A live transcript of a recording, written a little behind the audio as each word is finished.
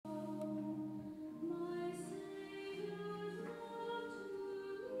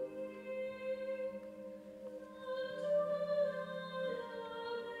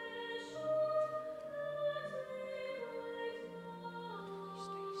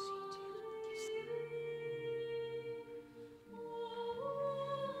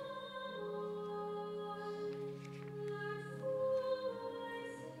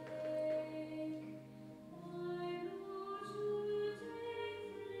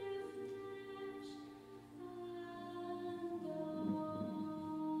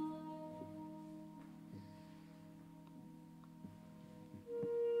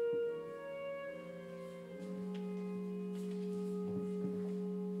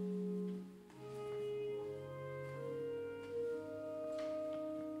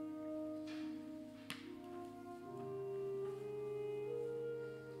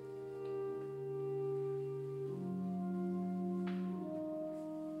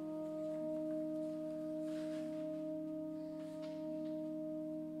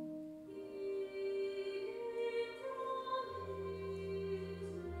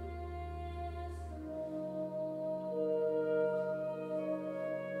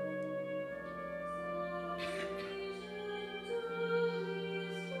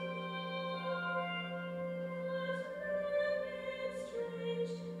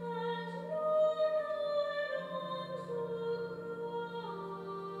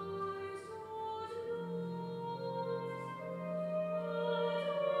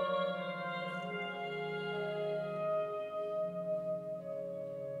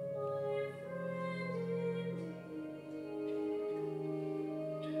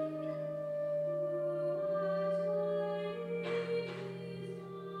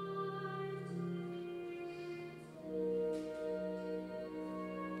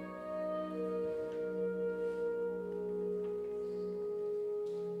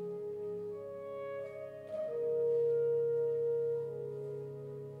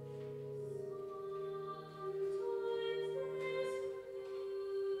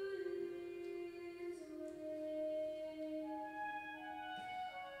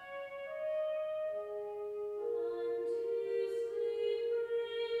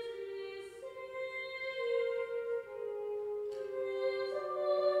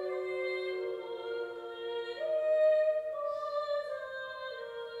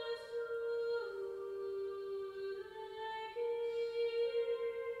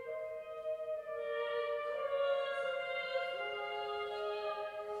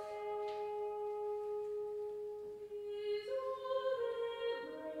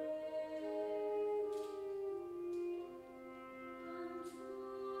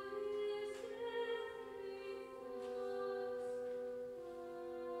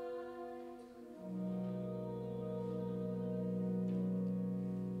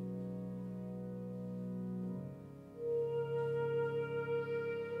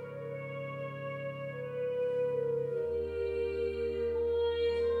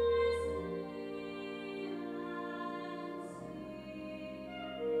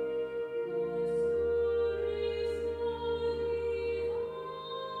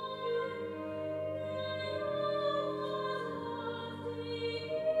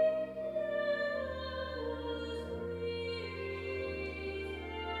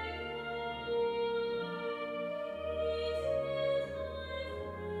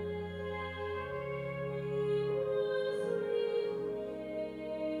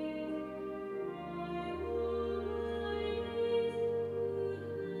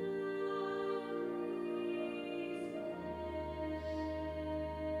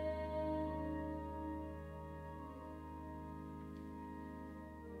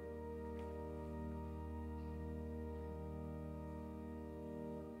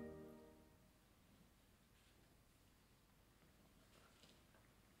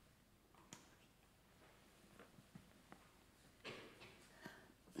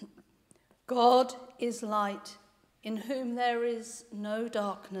God is light, in whom there is no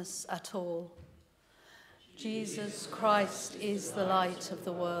darkness at all. Jesus Christ is the light of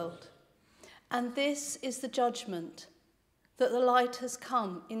the world. And this is the judgment, that the light has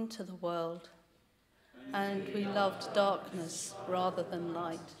come into the world, and we loved darkness rather than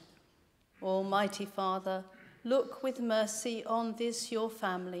light. Almighty Father, look with mercy on this your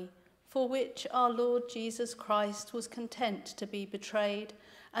family, for which our Lord Jesus Christ was content to be betrayed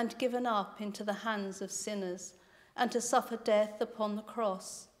and given up into the hands of sinners, and to suffer death upon the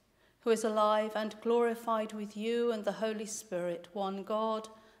cross, who is alive and glorified with you and the Holy Spirit, one God,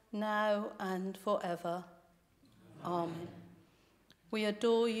 now and forever. Amen. We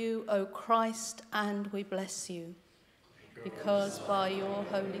adore you, O Christ, and we bless you, because by your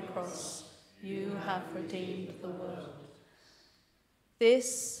holy cross you have redeemed the world.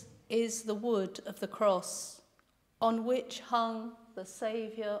 This is the wood of the cross, on which hung the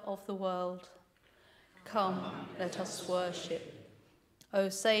Saviour of the world. Come, let us worship. O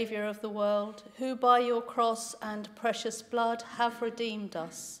Saviour of the world, who by your cross and precious blood have redeemed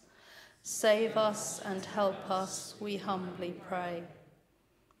us, save us and help us, we humbly pray.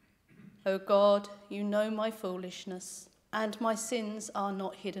 O God, you know my foolishness, and my sins are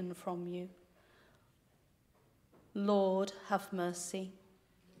not hidden from you. Lord, have mercy.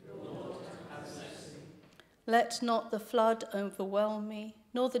 Lord, have mercy. Let not the flood overwhelm me,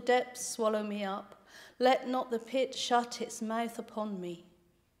 nor the depths swallow me up. Let not the pit shut its mouth upon me.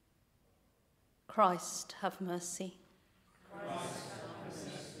 Christ, have mercy. Christ, have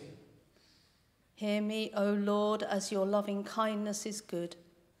mercy. Hear me, O Lord, as your loving kindness is good.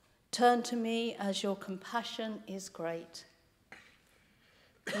 Turn to me as your compassion is great.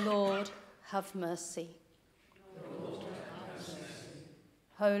 Lord, have mercy. Lord, have mercy.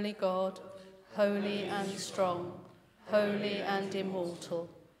 Holy God, holy and strong, holy and immortal,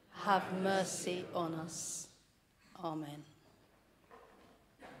 have mercy on us. Amen.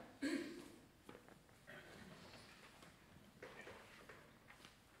 A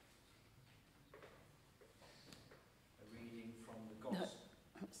reading from the Gospel.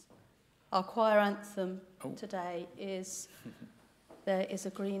 No. Our choir anthem today is There is a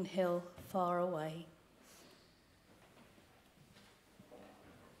Green Hill Far Away.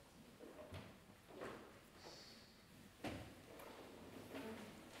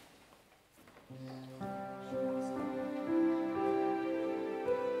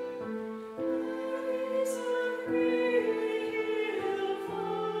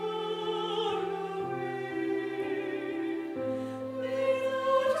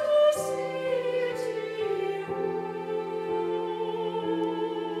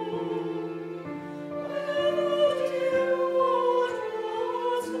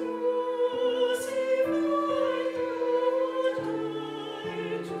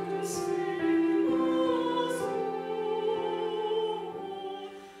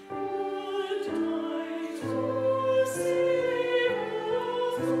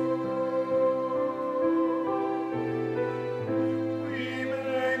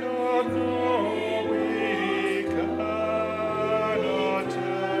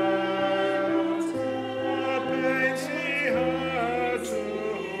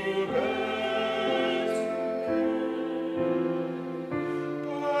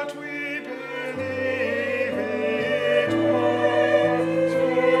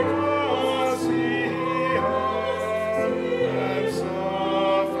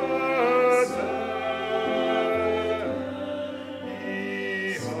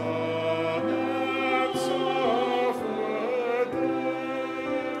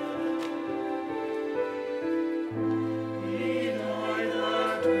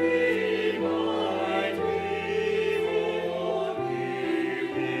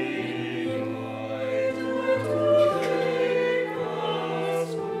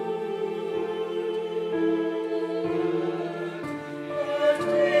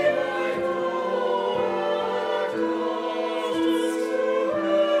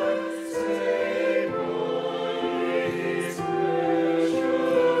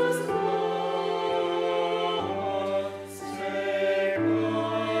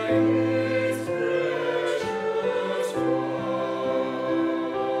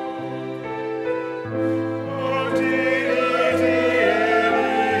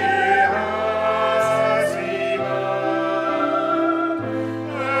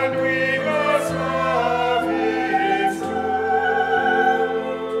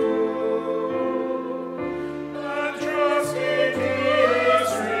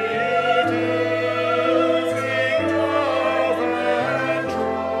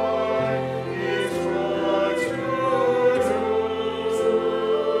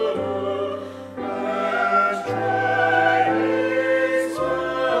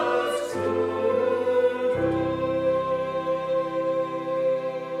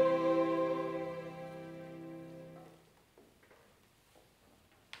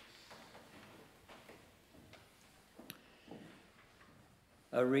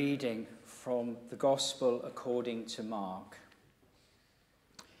 A reading from the Gospel according to Mark.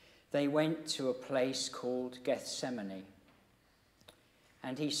 They went to a place called Gethsemane,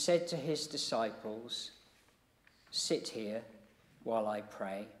 and he said to his disciples, "Sit here while I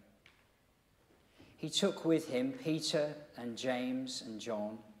pray." He took with him Peter and James and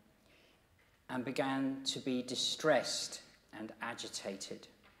John and began to be distressed and agitated.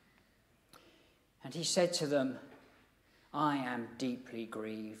 And he said to them, "I am deeply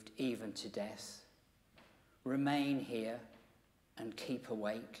grieved, even to death. Remain here and keep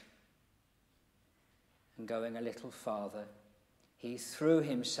awake." And going a little farther, he threw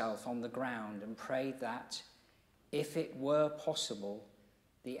himself on the ground and prayed that, if it were possible,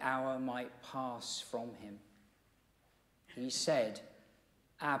 the hour might pass from him. He said,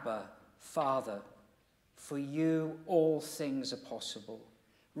 "Abba, Father, for you all things are possible.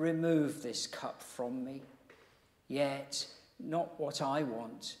 Remove this cup from me. Yet not what I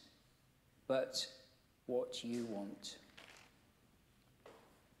want, but what you want."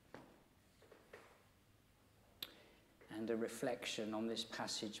 And a reflection on this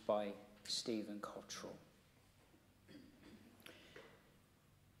passage by Stephen Cottrell.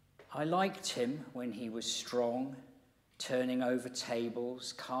 I liked him when he was strong, turning over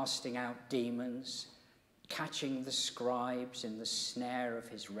tables, casting out demons, catching the scribes in the snare of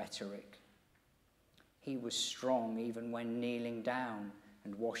his rhetoric. He was strong even when kneeling down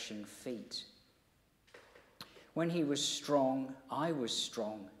and washing feet. When he was strong, I was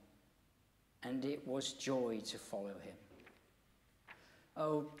strong, and it was joy to follow him.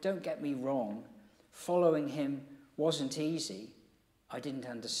 Oh, don't get me wrong, following him wasn't easy. I didn't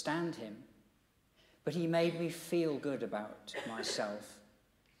understand him, but he made me feel good about myself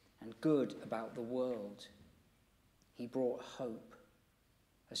and good about the world. He brought hope,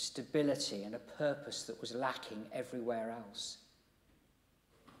 a stability and a purpose that was lacking everywhere else.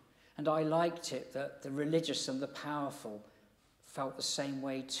 And I liked it that the religious and the powerful felt the same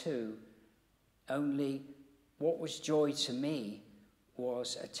way too, only what was joy to me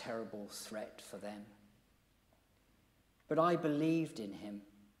was a terrible threat for them. But I believed in him.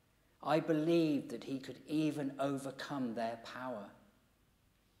 I believed that he could even overcome their power.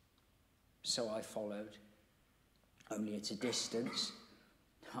 So I followed, only at a distance.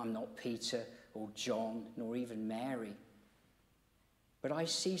 I'm not Peter or John, nor even Mary. But I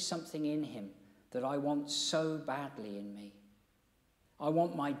see something in him that I want so badly in me. I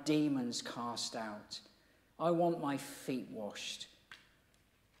want my demons cast out. I want my feet washed.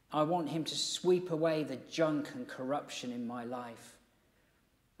 I want him to sweep away the junk and corruption in my life.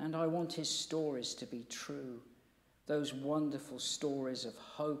 And I want his stories to be true, those wonderful stories of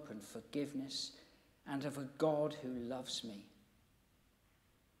hope and forgiveness and of a God who loves me.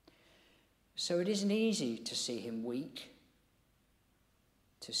 So it isn't easy to see him weak,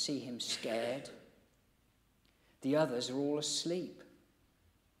 to see him scared. The others are all asleep,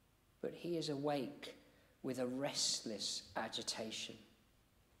 but he is awake with a restless agitation.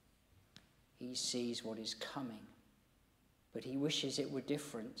 He sees what is coming, but he wishes it were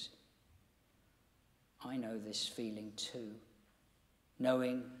different. I know this feeling too,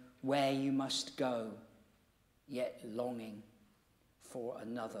 knowing where you must go, yet longing for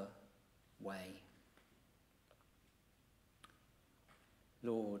another way.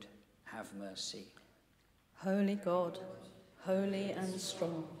 Lord, have mercy. Holy God, holy and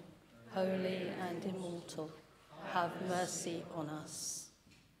strong, holy and immortal, have mercy on us.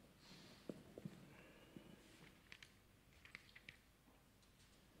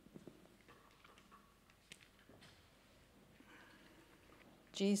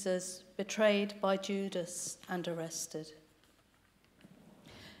 Jesus, betrayed by Judas and arrested.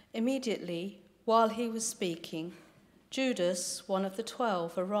 Immediately, while he was speaking, Judas, one of the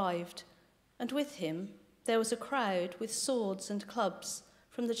 12, arrived, and with him there was a crowd with swords and clubs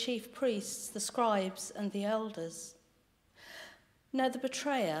from the chief priests, the scribes, and the elders. Now the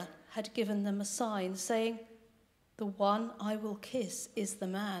betrayer had given them a sign, saying, "The one I will kiss is the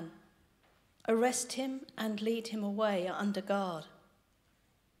man. Arrest him and lead him away under guard."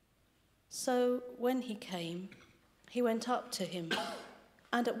 So when he came, he went up to him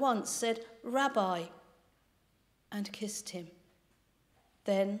and at once said, "Rabbi," and kissed him.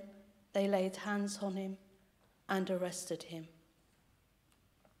 Then they laid hands on him and arrested him.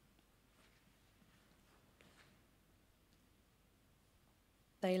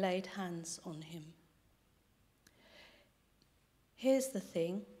 They laid hands on him. Here's the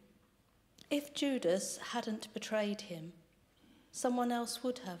thing. If Judas hadn't betrayed him, someone else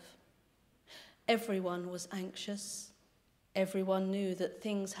would have. Everyone was anxious. Everyone knew that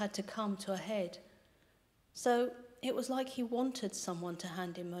things had to come to a head. So it was like he wanted someone to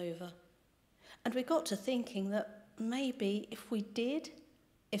hand him over. And we got to thinking that maybe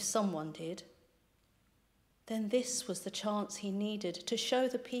if someone did, then this was the chance he needed to show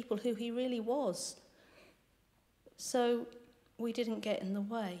the people who he really was. So we didn't get in the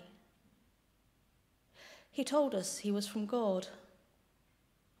way. He told us he was from God.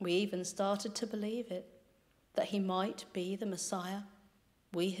 We even started to believe it, that he might be the Messiah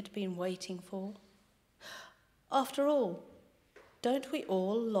we had been waiting for. After all, don't we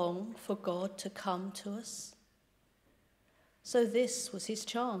all long for God to come to us? So this was his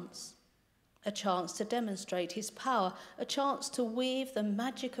chance, a chance to demonstrate his power, a chance to weave the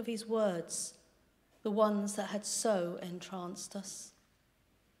magic of his words, the ones that had so entranced us.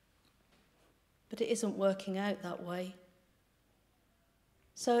 But it isn't working out that way.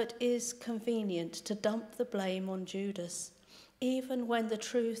 So it is convenient to dump the blame on Judas, even when the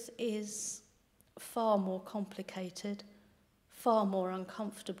truth is far more complicated, far more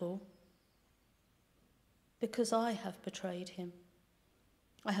uncomfortable. Because I have betrayed him.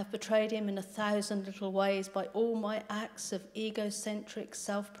 I have betrayed him in 1,000 little ways by all my acts of egocentric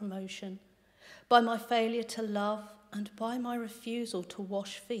self-promotion, by my failure to love, and by my refusal to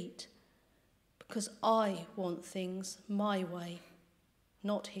wash feet, because I want things my way,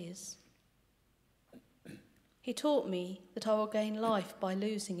 not his. He taught me that I will gain life by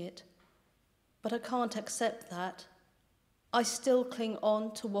losing it, but I can't accept that. I still cling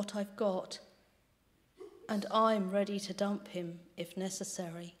on to what I've got, and I'm ready to dump him if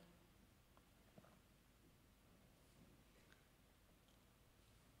necessary.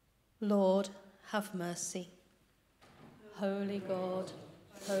 Lord, have mercy. Holy God,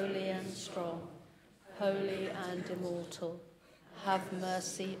 holy and strong, holy and immortal, have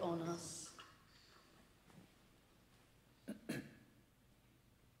mercy on us.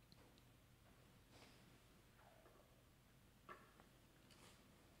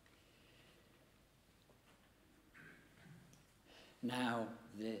 Now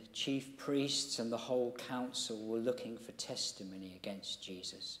the chief priests and the whole council were looking for testimony against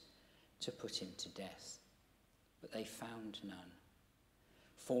Jesus to put him to death, but they found none.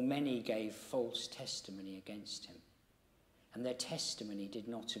 For many gave false testimony against him, and their testimony did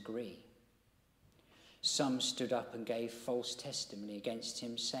not agree. Some stood up and gave false testimony against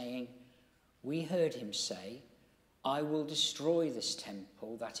him, saying, "We heard him say, 'I will destroy this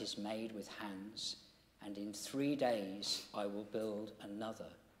temple that is made with hands, and in 3 days I will build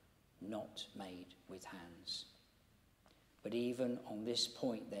another not made with hands.' But even on this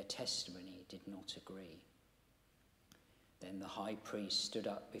point their testimony did not agree." Then the high priest stood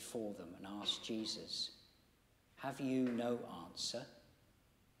up before them and asked Jesus, "Have you no answer?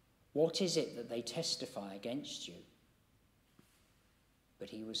 What is it that they testify against you?" But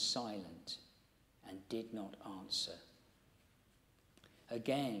he was silent and did not answer.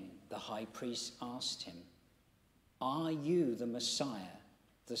 Again, the high priest asked him, "Are you the Messiah,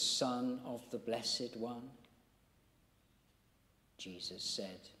 the Son of the Blessed One?" Jesus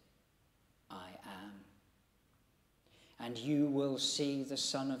said, "I am. And you will see the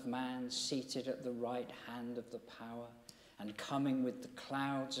Son of Man seated at the right hand of the power and coming with the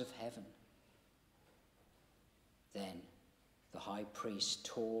clouds of heaven." Then the high priest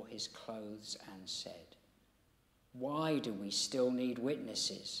tore his clothes and said, "Why do we still need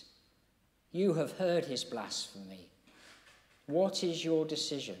witnesses? You have heard his blasphemy. What is your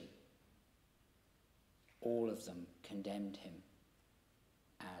decision?" All of them condemned him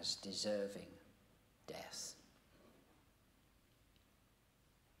as deserving death.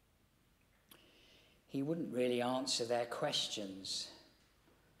 He wouldn't really answer their questions.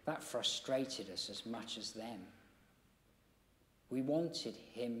 That frustrated us as much as them. We wanted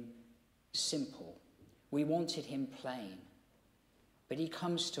him simple. We wanted him plain. But he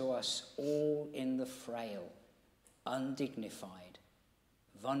comes to us all in the frail, undignified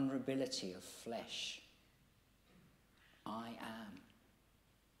vulnerability of flesh. "I am."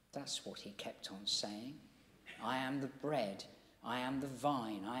 That's what he kept on saying. "I am the bread. I am the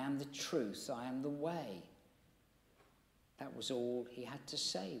vine. I am the truth. I am the way." That was all he had to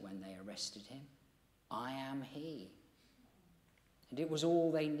say when they arrested him. "I am he." And it was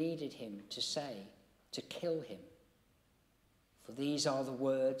all they needed him to say, to kill him. For these are the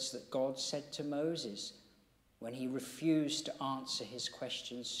words that God said to Moses when he refused to answer his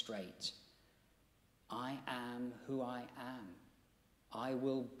questions straight. "I am who I am. I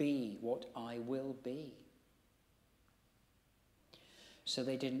will be what I will be." So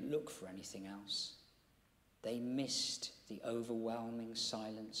they didn't look for anything else. They missed the overwhelming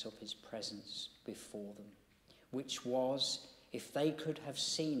silence of his presence before them, which was, if they could have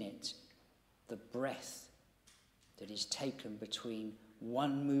seen it, the breath that is taken between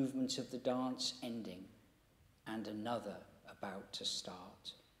one movement of the dance ending and another about to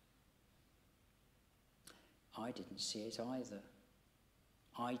start. I didn't see it either.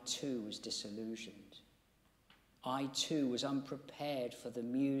 I too was disillusioned. I too was unprepared for the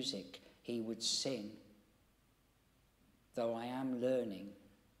music he would sing, though I am learning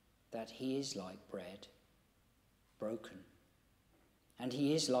that he is like bread, broken, and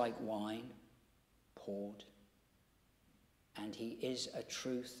he is like wine, poured, and he is a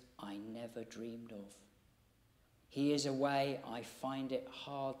truth I never dreamed of. He is a way I find it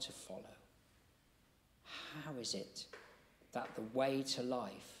hard to follow. How is it that the way to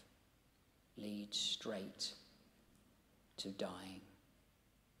life leads straight to dying?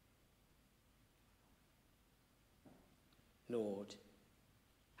 Lord,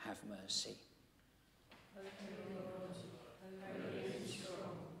 have mercy.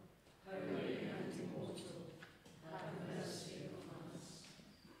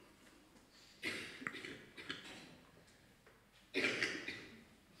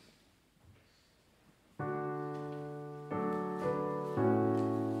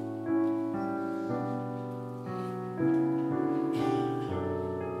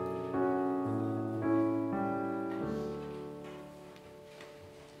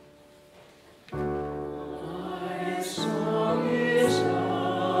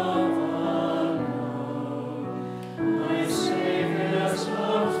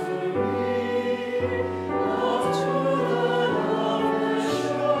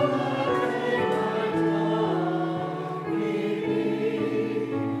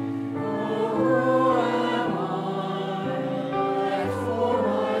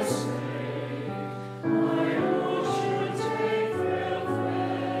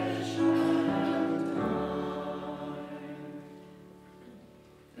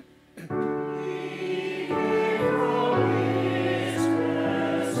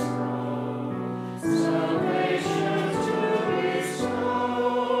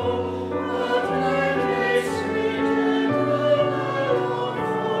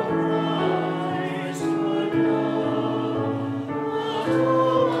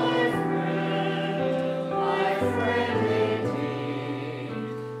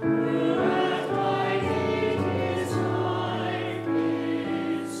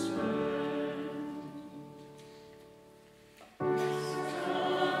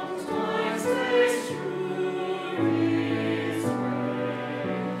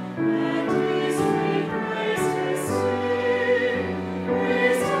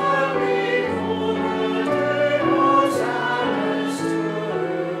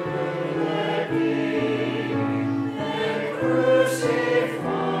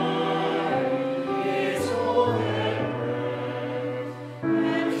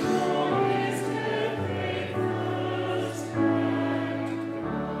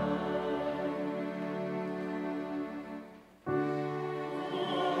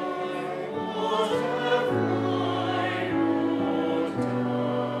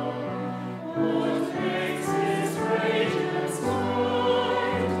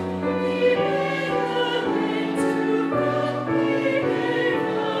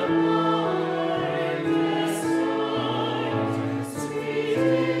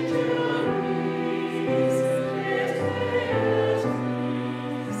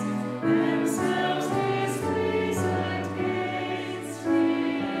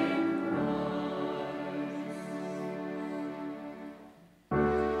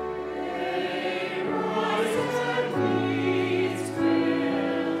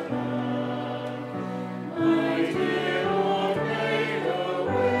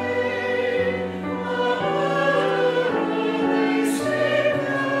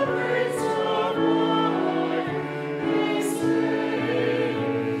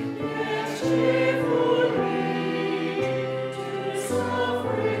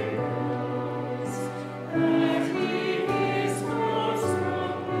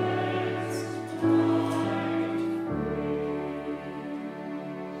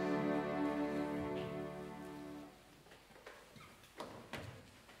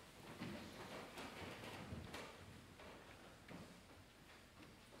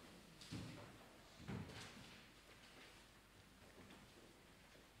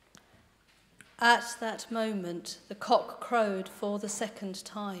 At that moment, the cock crowed for the second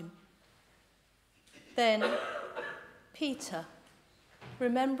time. Then Peter,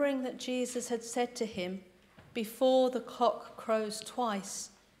 remembering that Jesus had said to him, "Before the cock crows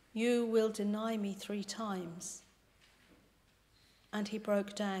twice, you will deny me 3 times." And he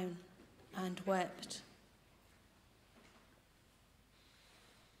broke down and wept.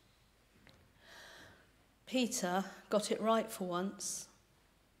 Peter got it right for once.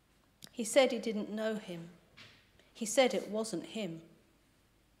 He said he didn't know him. He said it wasn't him.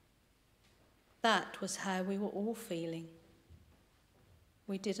 That was how we were all feeling.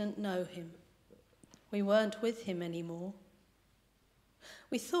 We didn't know him. We weren't with him anymore.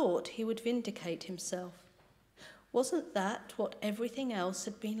 We thought he would vindicate himself. Wasn't that what everything else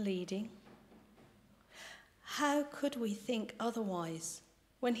had been leading? How could we think otherwise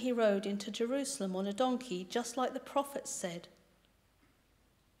when he rode into Jerusalem on a donkey, just like the prophets said?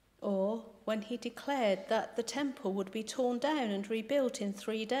 Or when he declared that the temple would be torn down and rebuilt in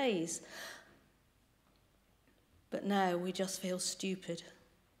 3 days? But now we just feel stupid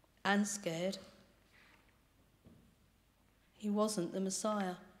and scared. He wasn't the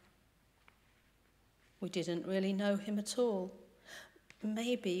Messiah. We didn't really know him at all.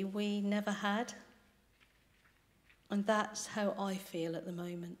 Maybe we never had. And that's how I feel at the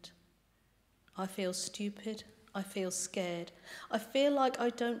moment. I feel stupid. I feel scared. I feel like I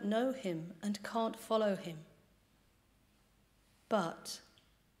don't know him and can't follow him. But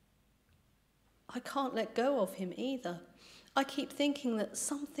I can't let go of him either. I keep thinking that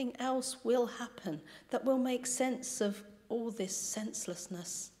something else will happen that will make sense of all this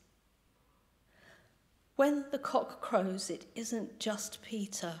senselessness. When the cock crows, it isn't just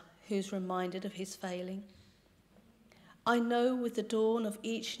Peter who's reminded of his failing. I know with the dawn of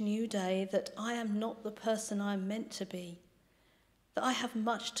each new day that I am not the person I'm meant to be, that I have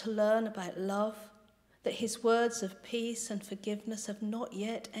much to learn about love, that his words of peace and forgiveness have not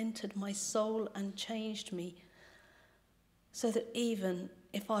yet entered my soul and changed me, so that even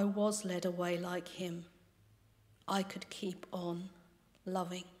if I was led away like him, I could keep on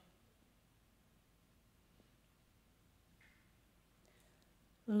loving.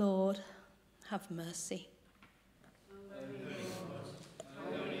 Lord, have mercy.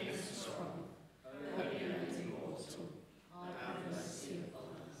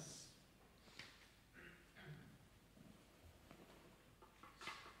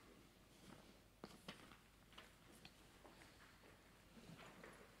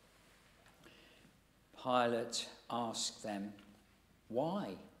 Pilate asked them,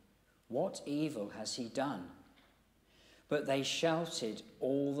 "Why? What evil has he done?" But they shouted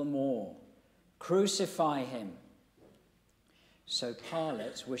all the more, "Crucify him!" So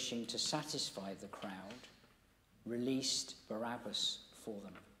Pilate, wishing to satisfy the crowd, released Barabbas for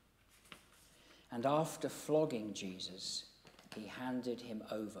them. And after flogging Jesus, he handed him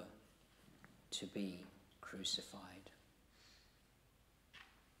over to be crucified.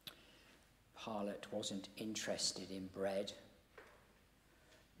 Pilate wasn't interested in bread,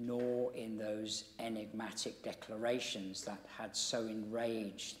 nor in those enigmatic declarations that had so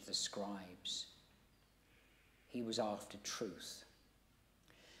enraged the scribes. He was after truth.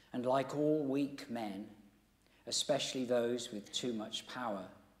 And like all weak men, especially those with too much power,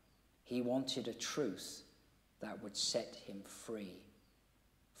 he wanted a truth that would set him free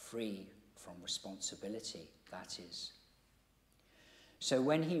from responsibility, that is. So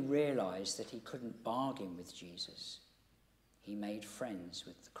when he realized that he couldn't bargain with Jesus, he made friends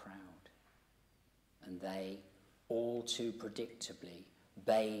with the crowd, and they, all too predictably,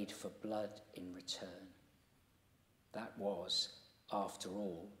 bayed for blood in return. That was, after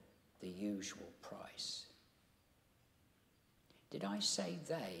all, the usual price. Did I say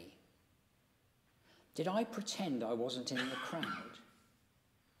they? Did I pretend I wasn't in the crowd?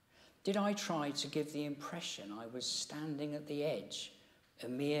 Did I try to give the impression I was standing at the edge, a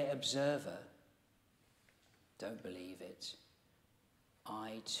mere observer? Don't believe it.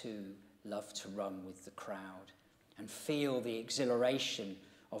 I too love to run with the crowd and feel the exhilaration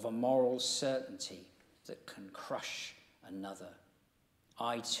of a moral certainty that can crush another.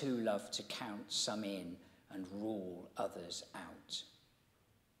 I too love to count some in and rule others out.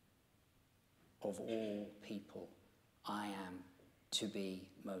 Of all people, I am to be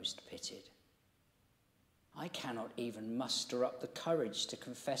most pitied. I cannot even muster up the courage to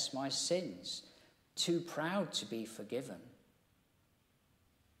confess my sins, too proud to be forgiven.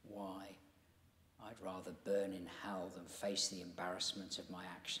 Why? I'd rather burn in hell than face the embarrassment of my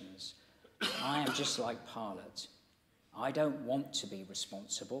actions. I am just like Pilate. I don't want to be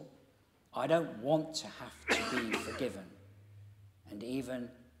responsible. I don't want to have to be forgiven. And even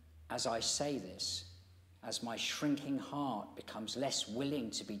as I say this, as my shrinking heart becomes less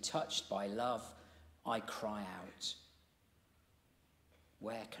willing to be touched by love, I cry out,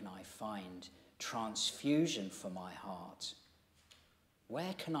 where can I find transfusion for my heart?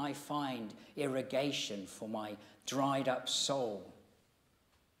 Where can I find irrigation for my dried up soul?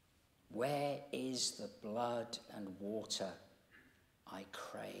 Where is the blood and water I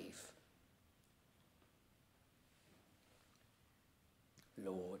crave?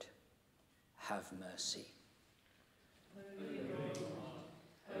 Lord, have mercy.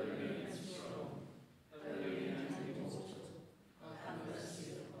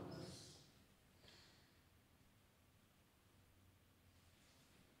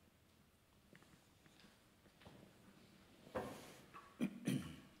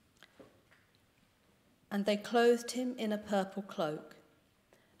 And they clothed him in a purple cloak,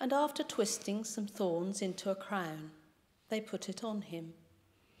 and after twisting some thorns into a crown, they put it on him.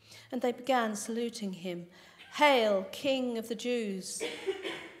 And they began saluting him, "Hail, King of the Jews!"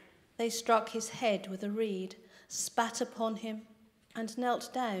 They struck his head with a reed, spat upon him, and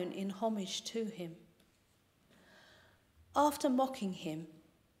knelt down in homage to him. After mocking him,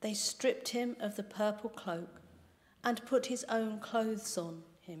 they stripped him of the purple cloak and put his own clothes on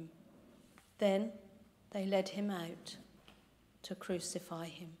him. Then they led him out to crucify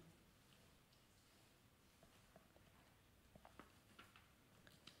him.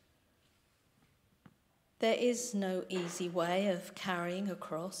 There is no easy way of carrying a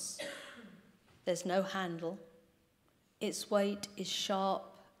cross. There's no handle. Its weight is sharp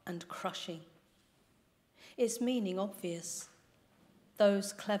and crushing. Its meaning obvious.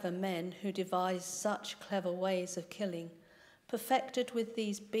 Those clever men who devised such clever ways of killing perfected with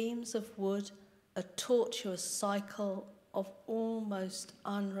these beams of wood a tortuous cycle of almost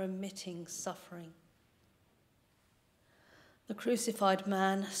unremitting suffering. The crucified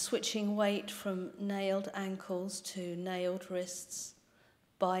man switching weight from nailed ankles to nailed wrists,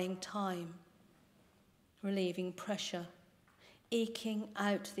 buying time, relieving pressure, eking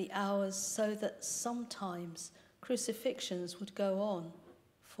out the hours so that sometimes crucifixions would go on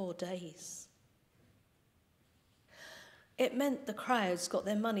for days. It meant the crowds got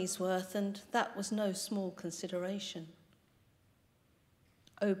their money's worth, and that was no small consideration.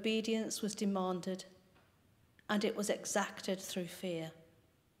 Obedience was demanded, and it was exacted through fear,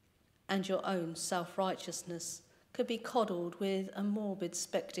 and your own self-righteousness could be coddled with a morbid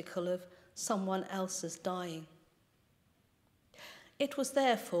spectacle of someone else's dying. It was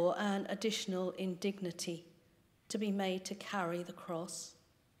therefore an additional indignity to be made to carry the cross,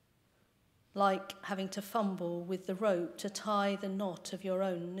 like having to fumble with the rope to tie the knot of your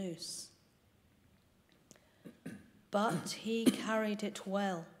own noose. But he carried it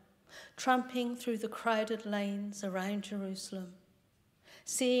well, tramping through the crowded lanes around Jerusalem,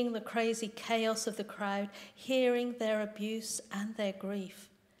 seeing the crazy chaos of the crowd, hearing their abuse and their grief.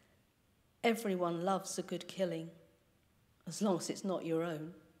 Everyone loves a good killing, as long as it's not your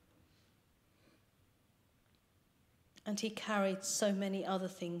own. And he carried so many other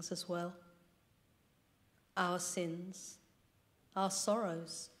things as well. Our sins, our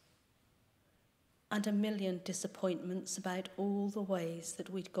sorrows, and a million disappointments about all the ways that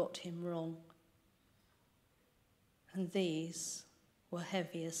we'd got him wrong. And these were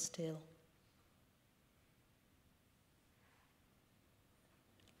heavier still.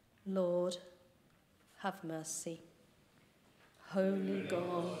 Lord, have mercy. Holy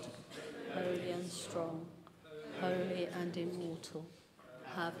God, holy and strong, holy and immortal,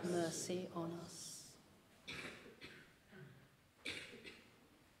 have mercy on us.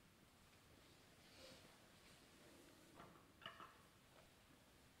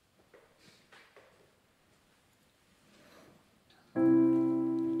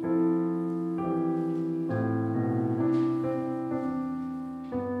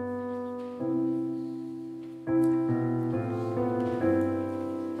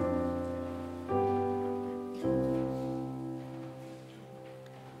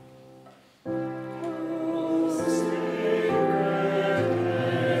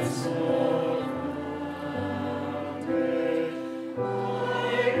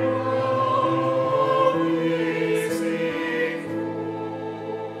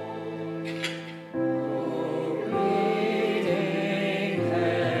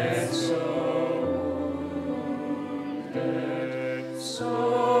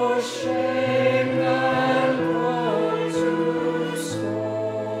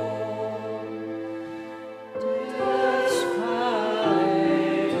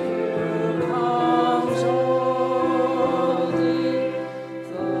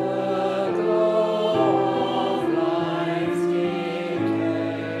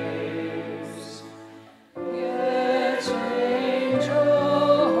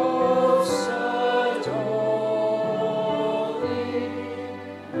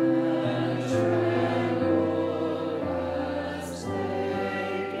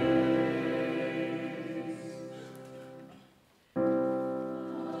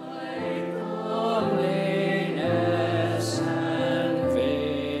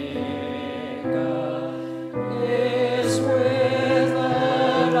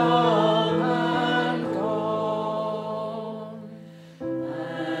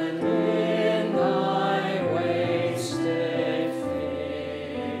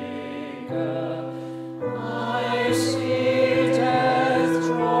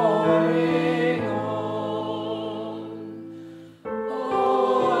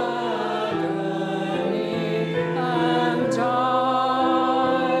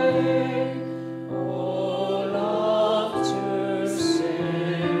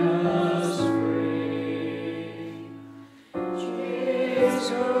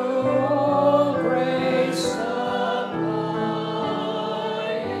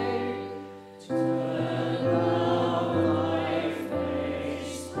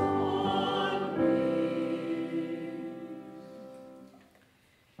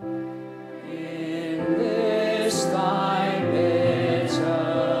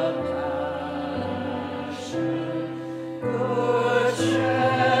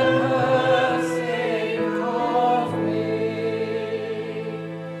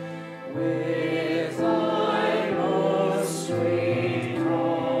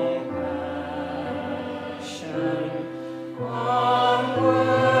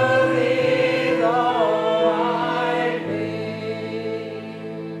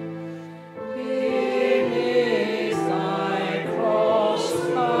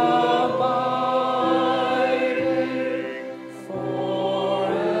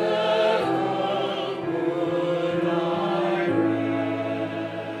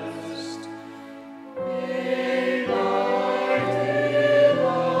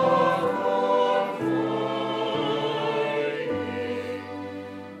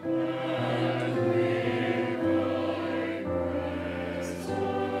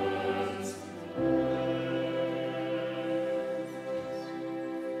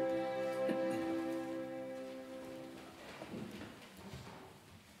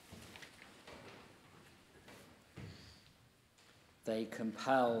 they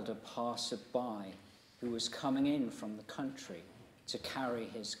compelled a passer-by who was coming in from the country to carry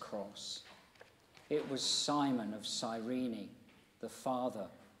his cross. It was Simon of Cyrene, the father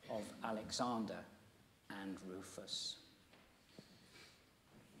of Alexander and Rufus.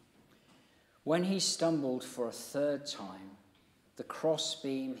 When he stumbled for a third time, the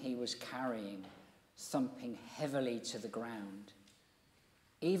crossbeam he was carrying thumping heavily to the ground,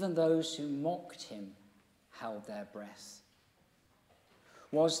 even those who mocked him held their breath.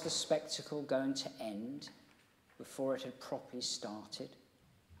 Was the spectacle going to end before it had properly started?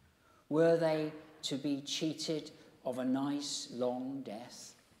 Were they to be cheated of a nice long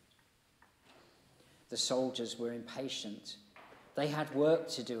death? The soldiers were impatient. They had work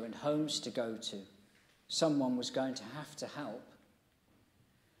to do and homes to go to. Someone was going to have to help.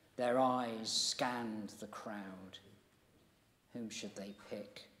 Their eyes scanned the crowd. Whom should they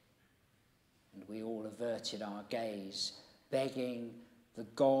pick? And we all averted our gaze, begging the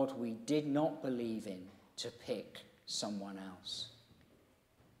God we did not believe in to pick someone else.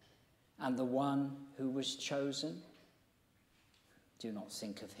 And the one who was chosen? Do not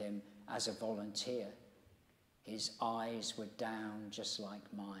think of him as a volunteer. His eyes were down just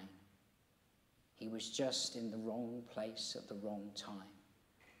like mine. He was just in the wrong place at the wrong time.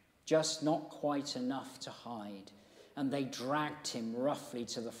 Just not quite enough to hide. And they dragged him roughly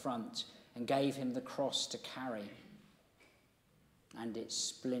to the front and gave him the cross to carry. And its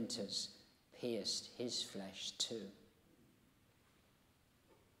splinters pierced his flesh too.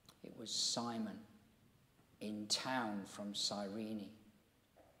 It was Simon, in town from Cyrene.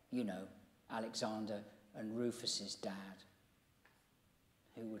 You know, Alexander and Rufus's dad.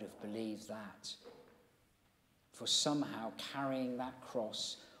 Who would have believed that? For somehow carrying that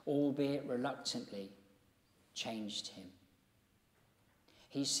cross, albeit reluctantly, changed him.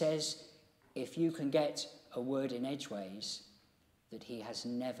 He says, if you can get a word in edgeways, that he has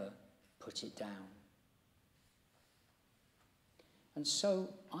never put it down. And so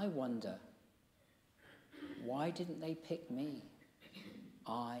I wonder, why didn't they pick me?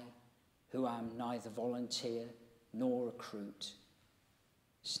 I, who am neither volunteer nor recruit,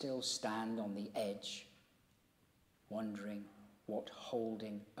 still stand on the edge, wondering what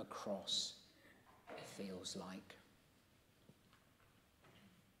holding a cross feels like.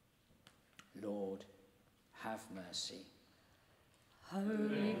 Lord, have mercy.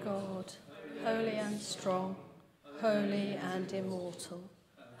 Holy God, holy and strong, holy and immortal,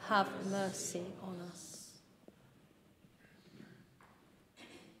 have mercy on us.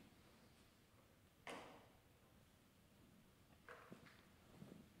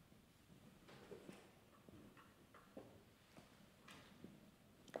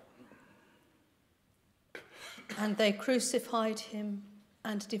 And they crucified him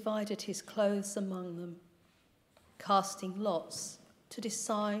and divided his clothes among them, casting lots to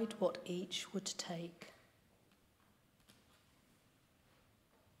decide what each would take.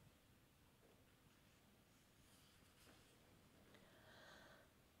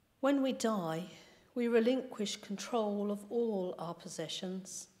 When we die, we relinquish control of all our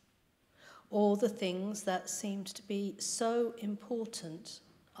possessions. All the things that seemed to be so important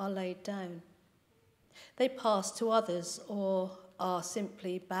are laid down. They pass to others or are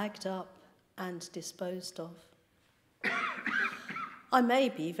simply bagged up and disposed of. I may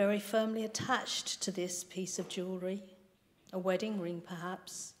be very firmly attached to this piece of jewellery, a wedding ring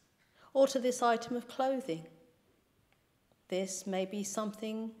perhaps, or to this item of clothing. This may be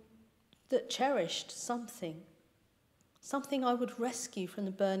something that cherished something I would rescue from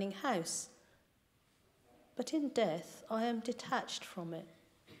the burning house. But in death, I am detached from it.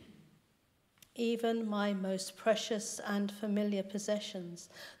 Even my most precious and familiar possessions,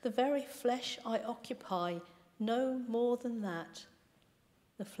 the very flesh I occupy, no more than that,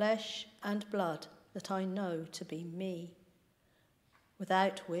 the flesh and blood that I know to be me,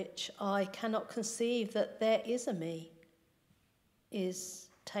 without which I cannot conceive that there is a me, is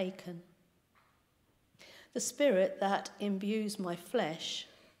taken. The spirit that imbues my flesh,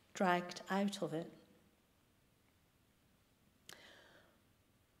 dragged out of it.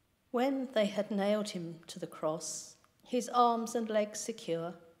 When they had nailed him to the cross, his arms and legs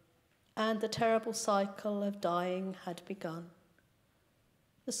secure, and the terrible cycle of dying had begun,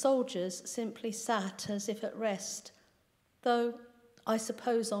 the soldiers simply sat as if at rest, though, I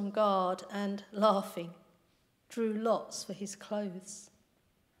suppose on guard and laughing, drew lots for his clothes.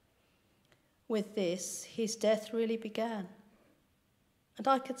 With this, his death really began, and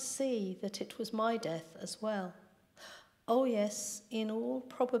I could see that it was my death as well. Oh yes, in all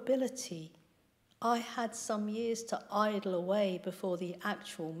probability, I had some years to idle away before the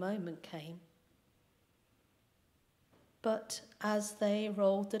actual moment came. But as they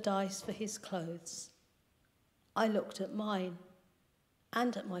rolled the dice for his clothes, I looked at mine,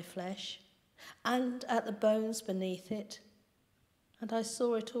 and at my flesh, and at the bones beneath it, and I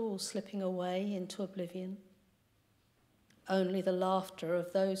saw it all slipping away into oblivion. Only the laughter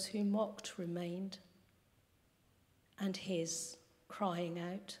of those who mocked remained, and his crying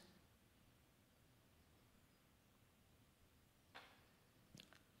out.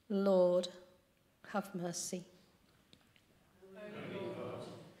 Lord, have mercy. Holy God,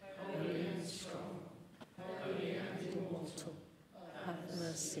 holy and strong, holy and immortal, Have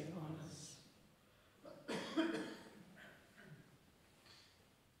mercy on us.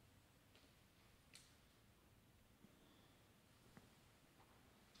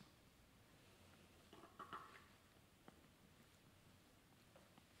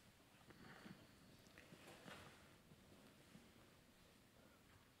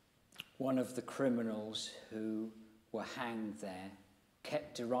 One of the criminals who were hanged there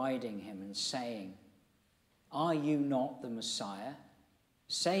kept deriding him and saying, "Are you not the Messiah?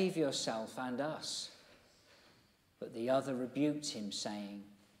 Save yourself and us." But the other rebuked him, saying,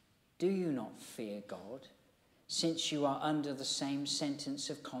 "Do you not fear God, since you are under the same sentence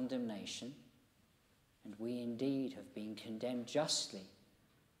of condemnation? And we indeed have been condemned justly,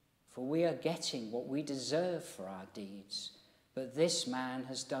 for we are getting what we deserve for our deeds. But this man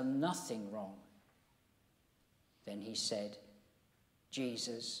has done nothing wrong." Then he said,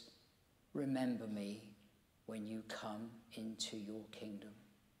 "Jesus, remember me when you come into your kingdom."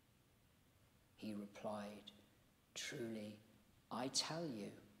 He replied, "Truly, I tell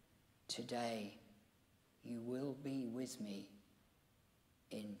you, today you will be with me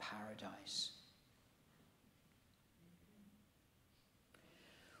in paradise."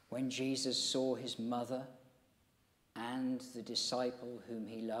 When Jesus saw his mother and the disciple whom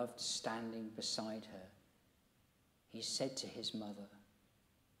he loved standing beside her, he said to his mother,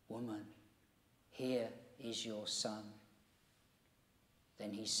 "Woman, here is your son."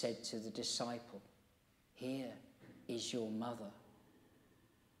 Then he said to the disciple, "Here is your mother."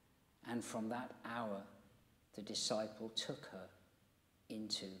 And from that hour, the disciple took her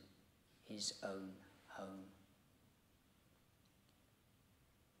into his own home.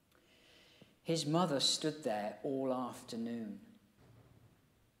 His mother stood there all afternoon,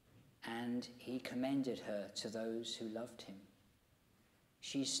 and he commended her to those who loved him.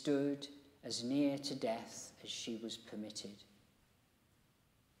 She stood as near to death as she was permitted.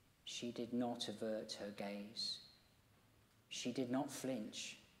 She did not avert her gaze. She did not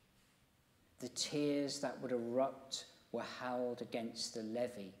flinch. The tears that would erupt were held against the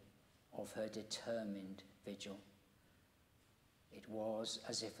levee of her determined vigil. It was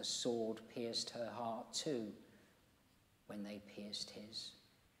as if a sword pierced her heart too when they pierced his.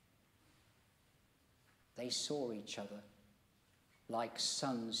 They saw each other like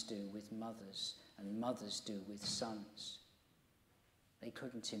sons do with mothers and mothers do with sons. They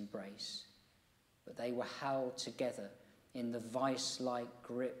couldn't embrace, but they were held together in the vice-like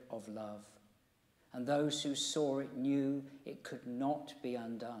grip of love, and those who saw it knew it could not be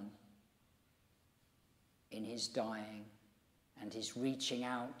undone. In his dying and his reaching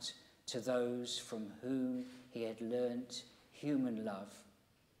out to those from whom he had learnt human love,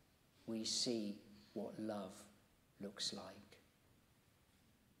 we see what love looks like.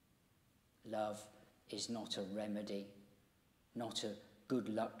 Love is not a remedy, not a good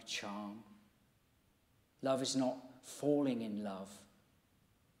luck charm. Love is not falling in love.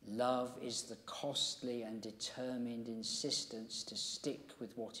 Love is the costly and determined insistence to stick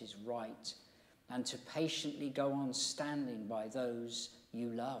with what is right and to patiently go on standing by those you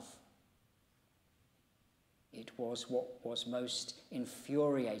love. It was what was most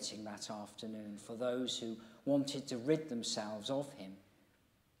infuriating that afternoon for those who wanted to rid themselves of him,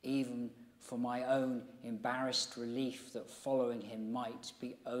 even for my own embarrassed relief that following him might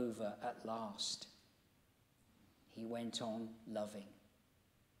be over at last. He went on loving.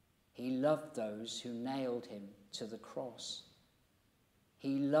 He loved those who nailed him to the cross.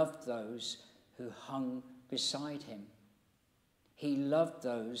 He loved those who hung beside him. He loved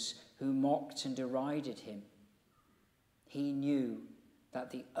those who mocked and derided him. He knew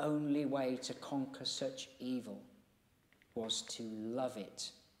that the only way to conquer such evil was to love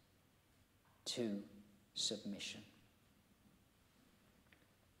it to submission.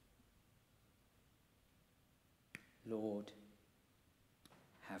 Lord,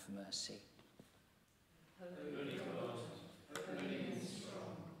 have mercy. Holy God, holy and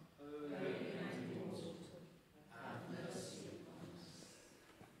strong, holy and immortal, have mercy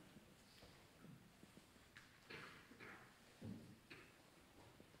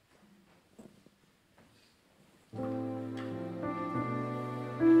upon us.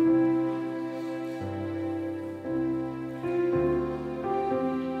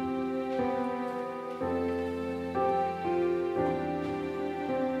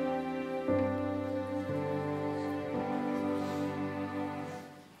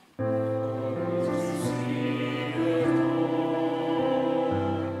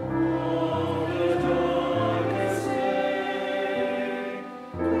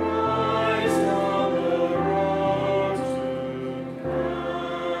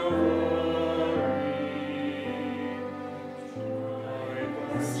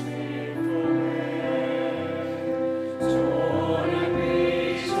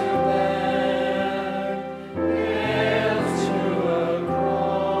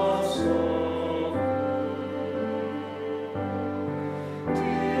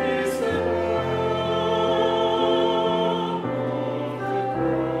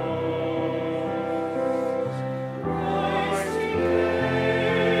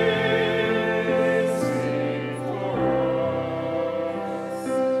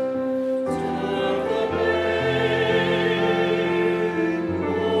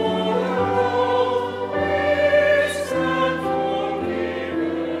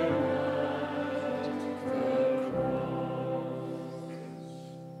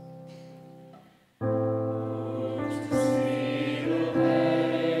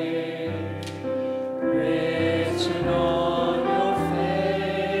 written on your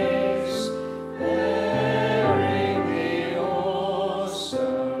face, bearing the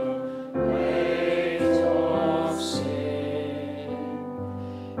awesome weight of sin.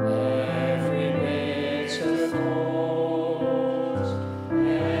 Every bitter thought,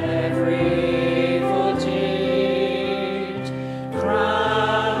 every evil deed,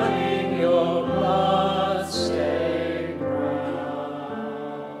 crowning your blood-stained brow.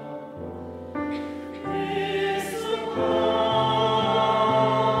 Is the power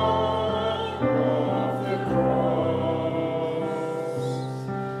of the cross.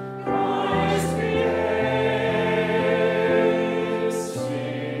 Christ became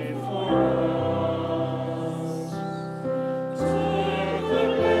sin for us, took the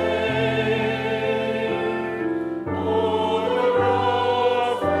blame, bore the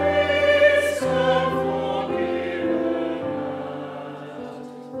wrath, raised and forgiven at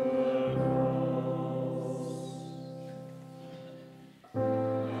the cross.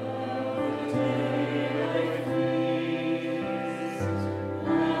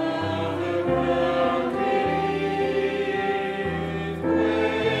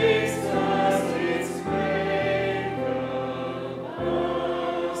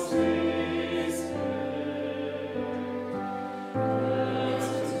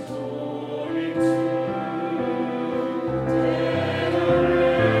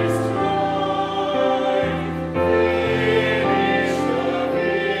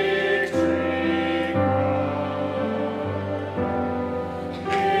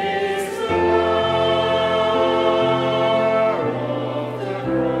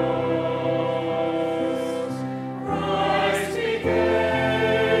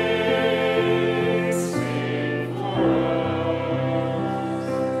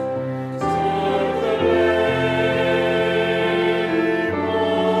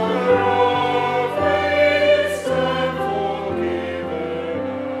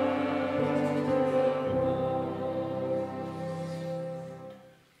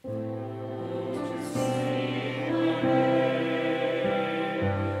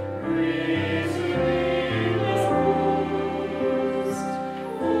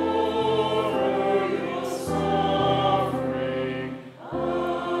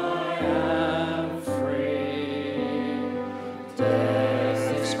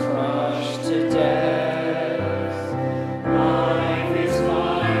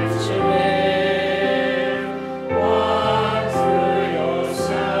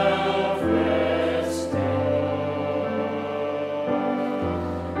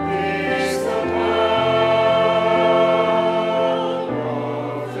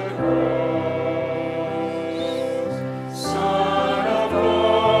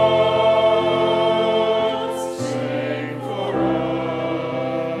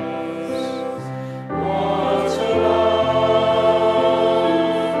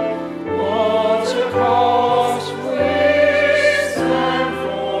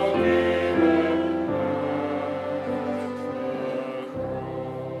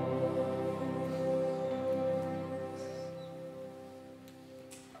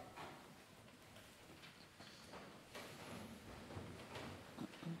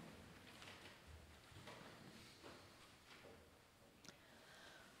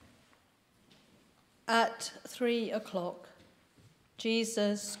 At 3 o'clock,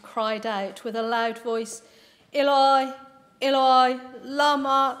 Jesus cried out with a loud voice, "Eloi, Eloi,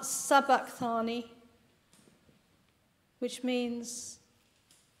 lama sabachthani," which means,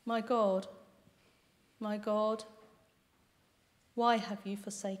 my God, why have you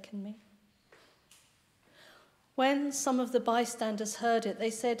forsaken me?" When some of the bystanders heard it,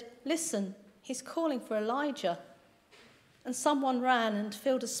 they said, "Listen, he's calling for Elijah." And someone ran and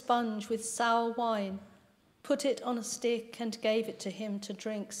filled a sponge with sour wine, put it on a stick and gave it to him to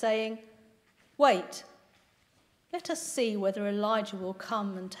drink, saying, "Wait, let us see whether Elijah will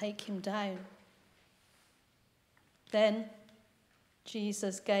come and take him down." Then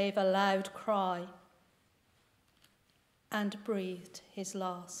Jesus gave a loud cry and breathed his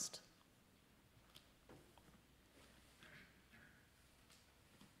last.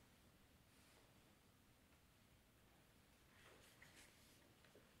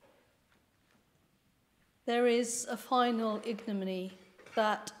 There is a final ignominy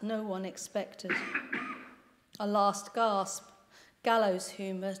that no one expected. A last gasp, gallows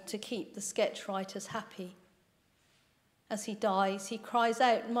humour to keep the sketch writers happy. As he dies, he cries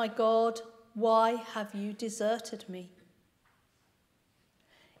out, "My God, why have you deserted me?"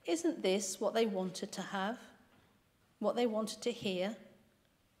 Isn't this what they wanted to have? What they wanted to hear?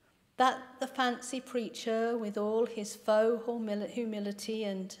 That the fancy preacher, with all his faux humility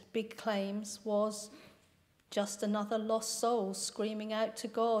and big claims, was just another lost soul screaming out to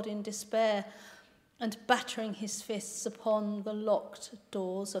God in despair and battering his fists upon the locked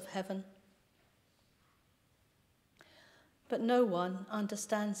doors of heaven. But no one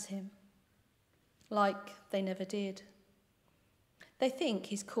understands him, like they never did. They think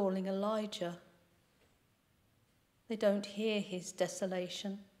he's calling Elijah. They don't hear his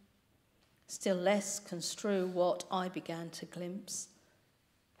desolation, still less construe what I began to glimpse,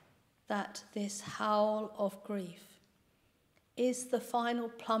 that this howl of grief is the final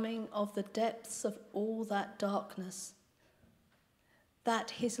plumbing of the depths of all that darkness,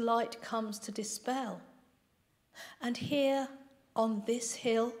 that his light comes to dispel. And here on this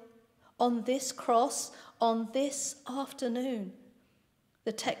hill, on this cross, on this afternoon,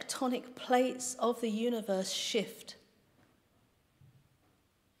 the tectonic plates of the universe shift,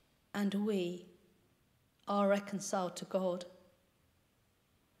 and we are reconciled to God.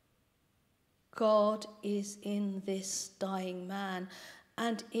 God is in this dying man,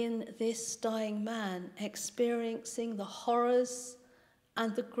 and in this dying man experiencing the horrors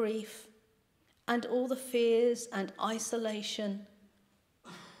and the grief and all the fears and isolation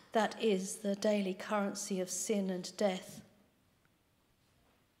that is the daily currency of sin and death.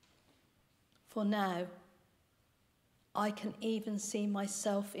 For now, I can even see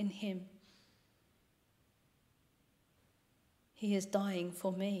myself in him. He is dying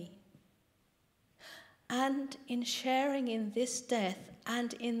for me. And in sharing in this death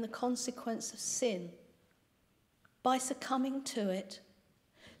and in the consequence of sin, by succumbing to it,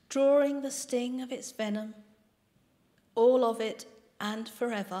 drawing the sting of its venom, all of it and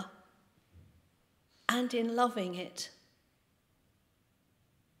forever, and in loving it,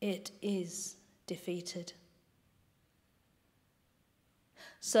 it is defeated.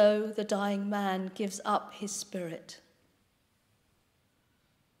 So the dying man gives up his spirit.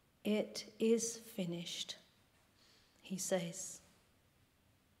 It is finished, he says.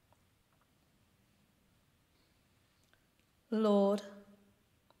 Lord,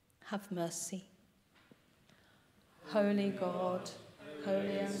 have mercy. Holy God,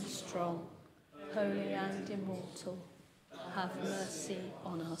 holy and strong, holy and immortal, have mercy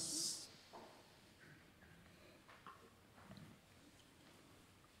on us.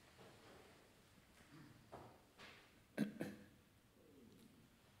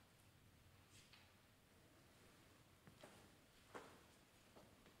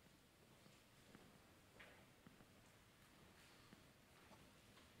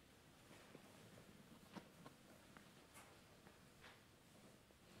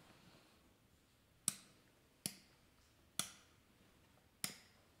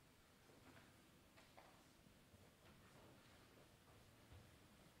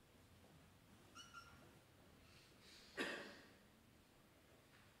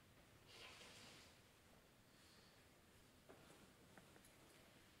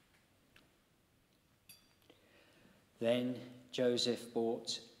 Then Joseph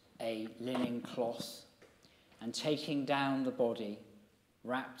bought a linen cloth, and taking down the body,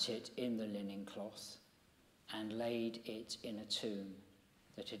 wrapped it in the linen cloth, and laid it in a tomb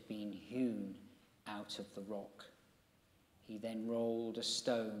that had been hewn out of the rock. He then rolled a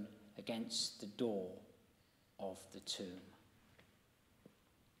stone against the door of the tomb.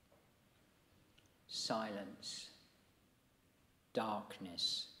 Silence,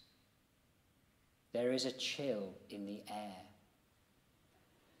 darkness. There is a chill in the air.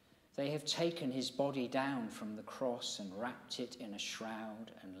 They have taken his body down from the cross and wrapped it in a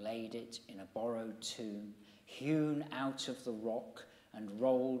shroud and laid it in a borrowed tomb, hewn out of the rock, and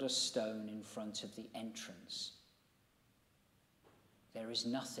rolled a stone in front of the entrance. There is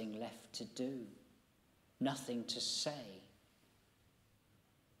nothing left to do, nothing to say.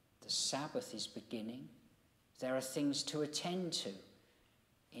 The Sabbath is beginning. There are things to attend to,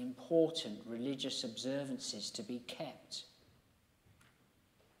 important religious observances to be kept.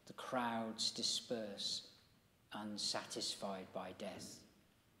 The crowds disperse, unsatisfied by death.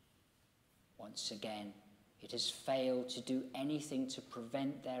 Once again, it has failed to do anything to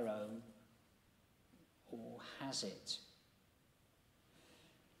prevent their own, or has it?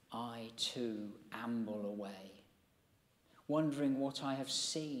 I too amble away, wondering what I have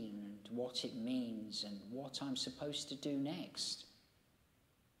seen and what it means and what I'm supposed to do next.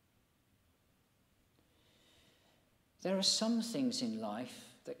 There are some things in life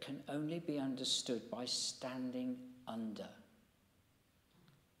that can only be understood by standing under.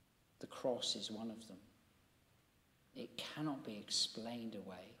 The cross is one of them. It cannot be explained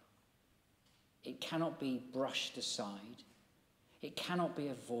away. It cannot be brushed aside. It cannot be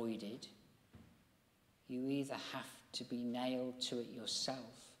avoided. You either have to be nailed to it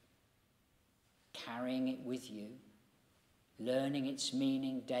yourself, carrying it with you, learning its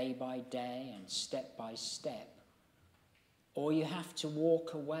meaning day by day and step by step, or you have to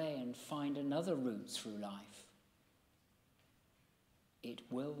walk away and find another route through life. It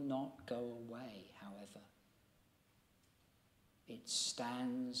will not go away, however. It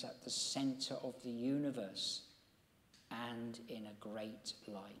stands at the center of the universe and in a great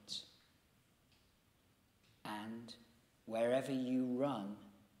light. And wherever you run,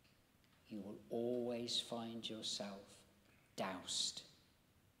 you will always find yourself doused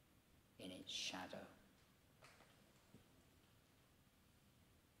in its shadow.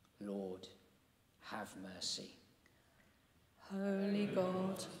 Lord, have mercy. Holy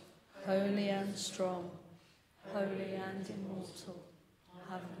God, holy and strong, holy and immortal,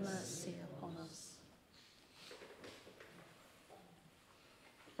 have mercy upon us.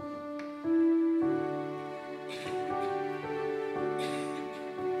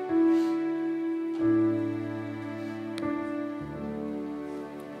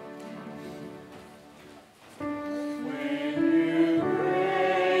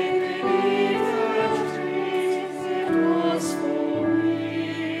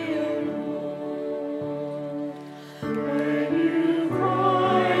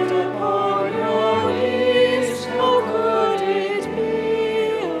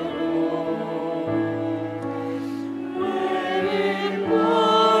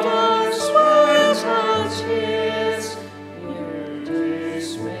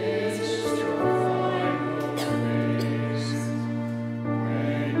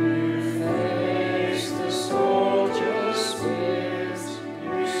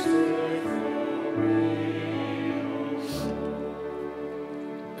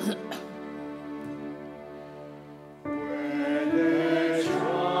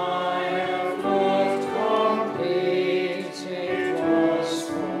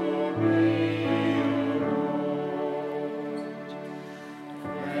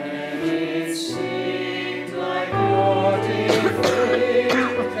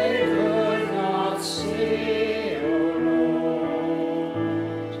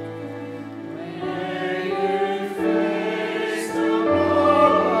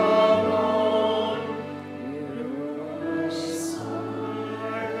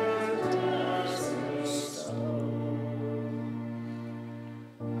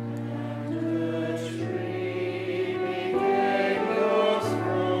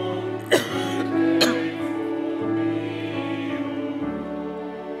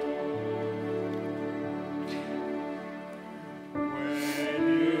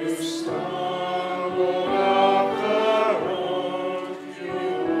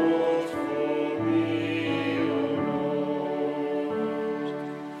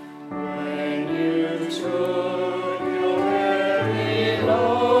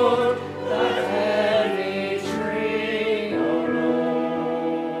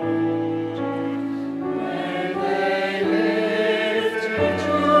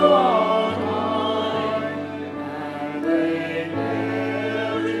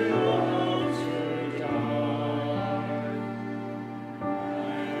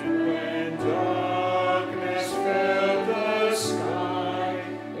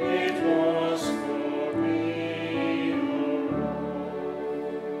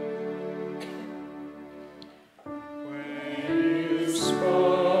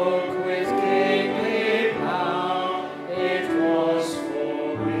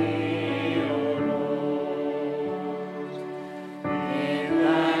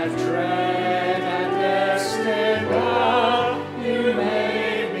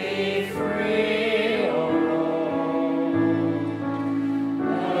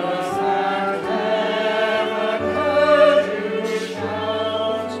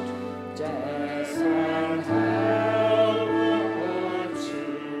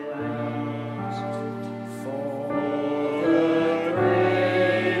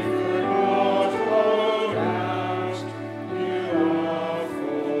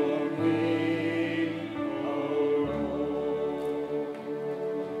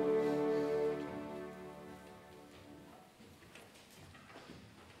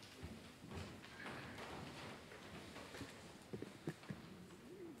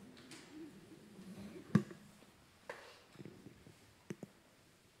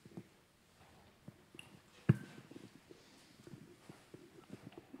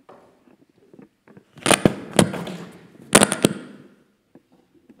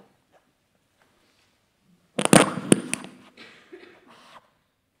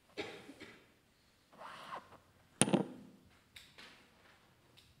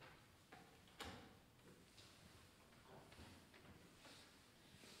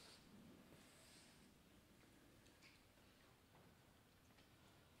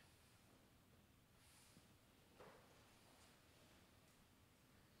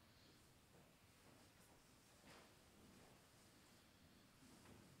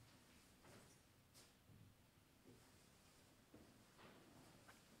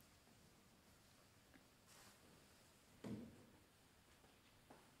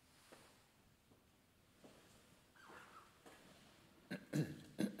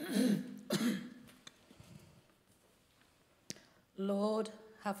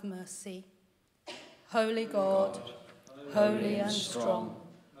 have mercy. Holy God, holy and strong,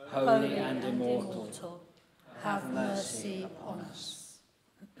 holy and immortal, have mercy upon us.